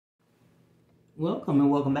Welcome and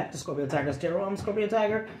welcome back to Scorpio Tiger's Tarot. I'm Scorpio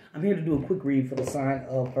Tiger. I'm here to do a quick read for the sign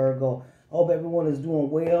of Virgo. I hope everyone is doing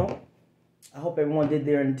well. I hope everyone did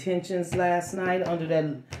their intentions last night under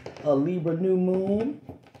that Libra new moon.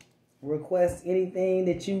 Request anything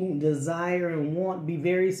that you desire and want. Be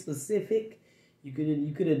very specific. You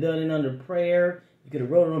could have done it under prayer. You could have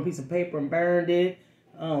wrote it on a piece of paper and burned it.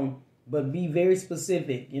 But be very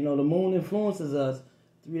specific. You know, the moon influences us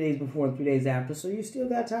 3 days before and 3 days after. So you still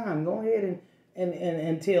got time. Go ahead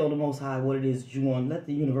and tell the Most High what it is that you want. Let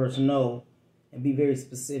the universe know and be very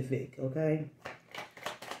specific, okay?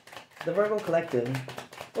 The Virgo Collective.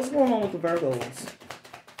 What's going on with the Virgos?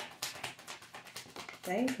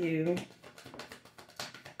 Thank you.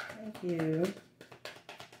 Thank you.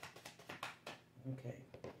 Okay.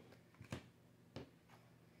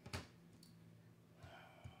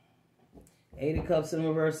 Eight of Cups in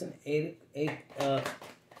reverse and Ace of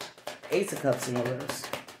Cups in reverse.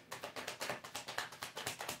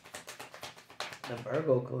 The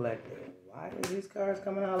Virgo Collective. Why are these cards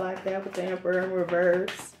coming out like that with the Emperor in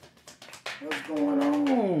reverse? What's going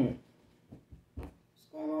on? What's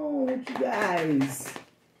going on with you guys?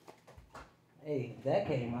 Hey, that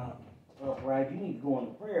came out upright. You need to go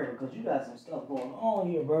into prayer because you got some stuff going on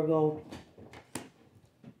here, Virgo.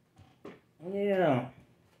 Yeah.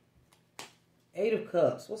 Eight of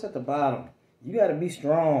Cups. What's at the bottom? You got to be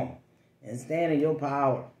strong and stand in your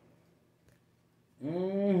power.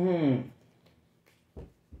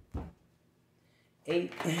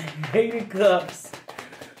 Eight of Cups.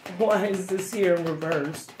 Why is this here in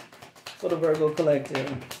reverse for the Virgo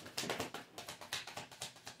Collective?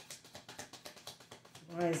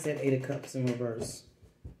 Why is that Eight of Cups in reverse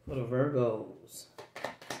for the Virgos?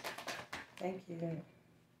 Thank you.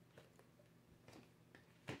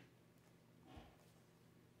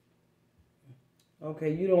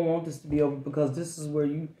 Okay, you don't want this to be over because this is where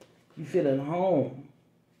you feel at home.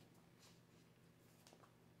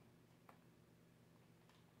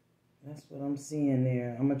 That's what I'm seeing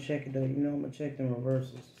there. I'm going to check it though. You know, I'm going to check the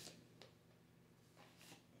reverses.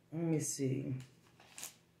 Let me see.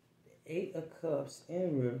 The Eight of Cups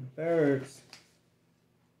in reverse.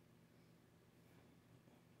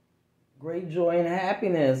 Great joy and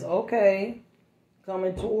happiness. Okay.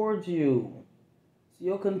 Coming towards you. So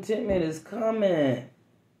your contentment is coming.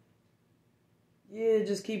 Yeah,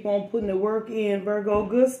 just keep on putting the work in, Virgo.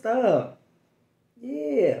 Good stuff.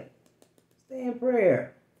 Yeah. Stay in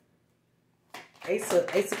prayer. Ace of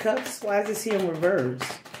Cups, why is this here in reverse?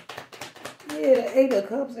 Yeah, the Eight of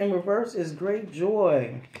Cups in reverse is great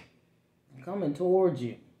joy coming towards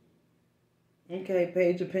you. Okay,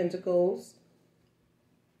 Page of Pentacles.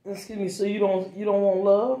 Excuse me, so you don't want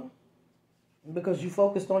love? Because you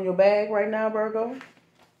focused on your bag right now, Virgo?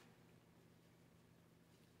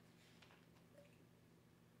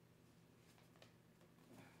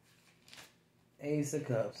 Ace of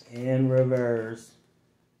Cups in reverse.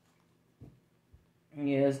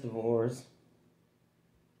 Yeah, it's divorce.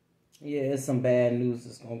 Yeah, it's some bad news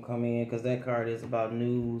that's going to come in because that card is about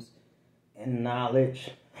news and knowledge.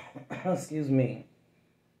 Excuse me.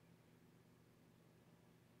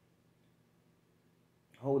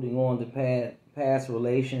 Holding on to past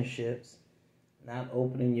relationships. Not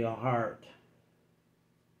opening your heart.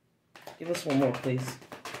 Give us one more, please.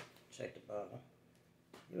 Check the bottom.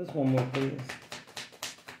 Give us one more, please.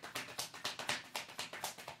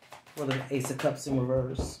 For the Ace of Cups in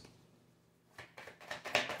reverse.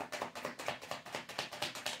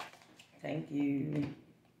 Thank you.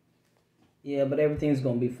 Yeah, but everything's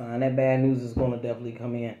going to be fine. That bad news is going to definitely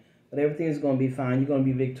come in. But everything's going to be fine. You're going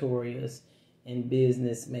to be victorious in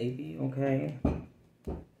business, maybe, okay?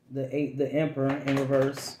 The Emperor in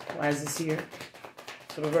reverse. Why is this here?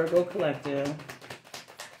 For the Virgo Collective.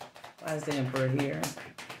 Why is the Emperor here?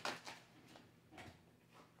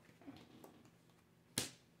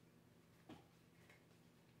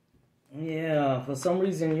 Yeah, for some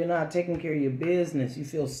reason you're not taking care of your business. You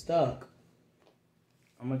feel stuck.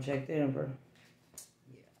 I'm going to check the Emperor.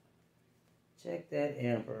 Yeah. Check that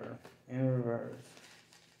Emperor in reverse.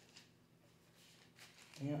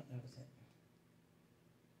 Yeah, that was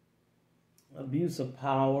it. Abuse of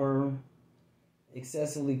power.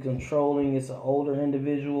 Excessively controlling. It's an older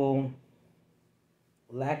individual.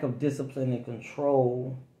 Lack of discipline and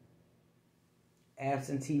control.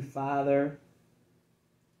 Absentee father.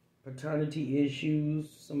 Paternity issues,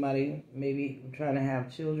 somebody maybe trying to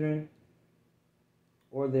have children,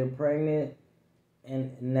 or they're pregnant,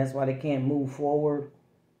 and that's why they can't move forward.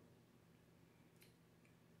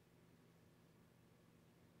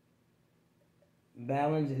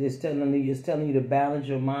 Balance is telling you to balance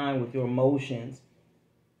your mind with your emotions.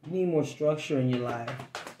 You need more structure in your life.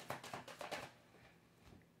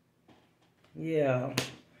 Yeah.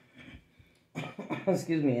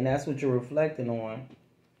 Excuse me. And that's what you're reflecting on.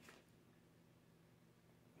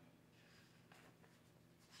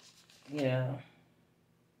 Yeah.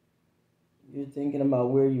 You're thinking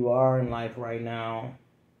about where you are in life right now.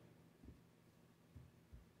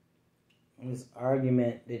 This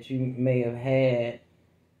argument that you may have had,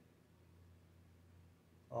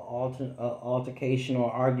 an altercation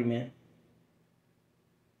or argument,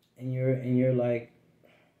 and you're like,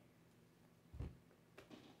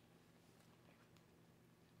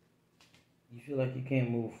 you feel like you can't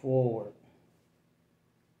move forward.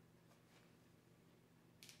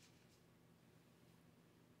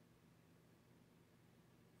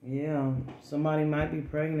 Yeah, somebody might be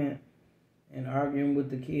pregnant and arguing with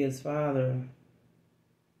the kid's father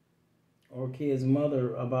or kid's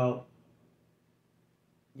mother about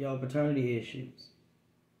y'all paternity issues.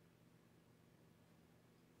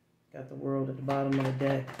 Got the world at the bottom of the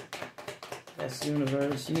deck. That's the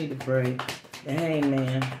universe. You need to pray. The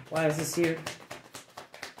Hangman. Why is this here?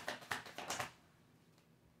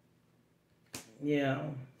 Yeah.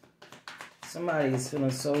 Somebody is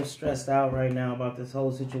feeling so stressed out right now about this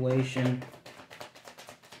whole situation.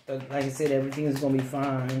 But like I said, everything is going to be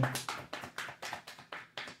fine.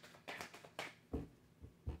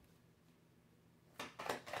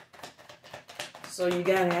 So you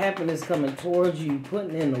got happiness coming towards you,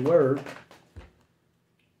 putting in the work.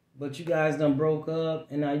 But you guys done broke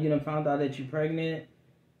up, and now you done found out that you're pregnant.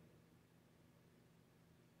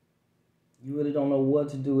 You really don't know what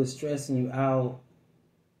to do. It's stressing you out.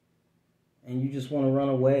 And you just want to run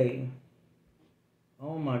away.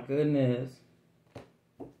 Oh my goodness.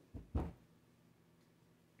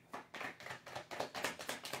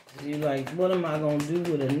 You're like, what am I going to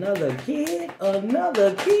do with another kid?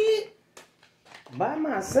 Another kid? By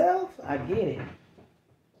myself? I get it.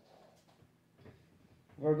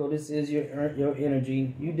 Virgo, this is your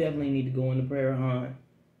energy. You definitely need to go into prayer, huh?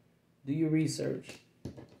 Do your research.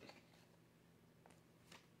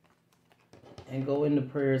 And go into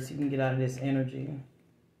prayer so you can get out of this energy.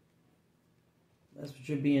 That's what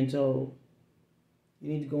you're being told.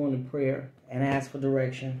 You need to go into prayer and ask for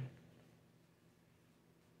direction.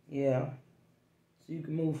 Yeah. So you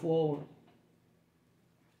can move forward.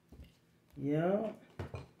 Yeah.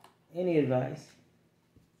 Any advice?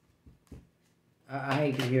 I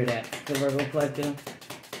hate to hear that. The Virgo Collective.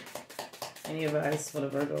 Any advice for the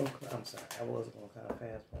Virgo? I'm sorry. I was going kind of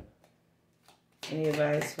fast, but... Any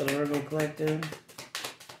advice for the Virgo Collective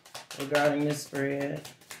regarding this spread?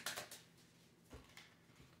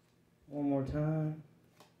 One more time.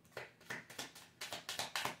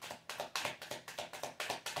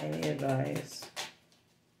 Any advice?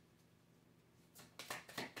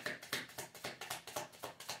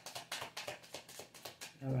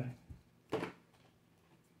 All right.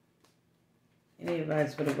 Any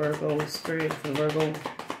advice for the Virgo spirit, for the Virgo,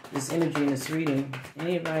 this energy in this reading?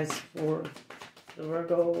 Any advice for the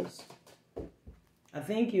Virgos? I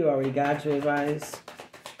think you already got your advice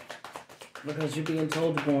because you're being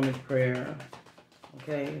told to go into prayer.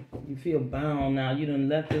 Okay? You feel bound now. You done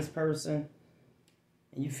left this person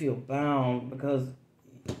and you feel bound because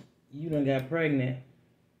you done got pregnant.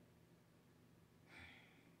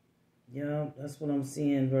 Yeah, that's what I'm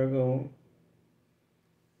seeing, Virgo.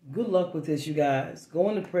 Good luck with this, you guys. Go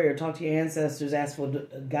into prayer. Talk to your ancestors. Ask for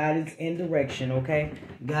guidance and direction, okay?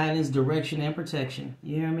 Guidance, direction, and protection.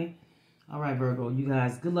 You hear me? All right, Virgo. You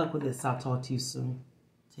guys, good luck with this. I'll talk to you soon.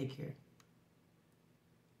 Take care.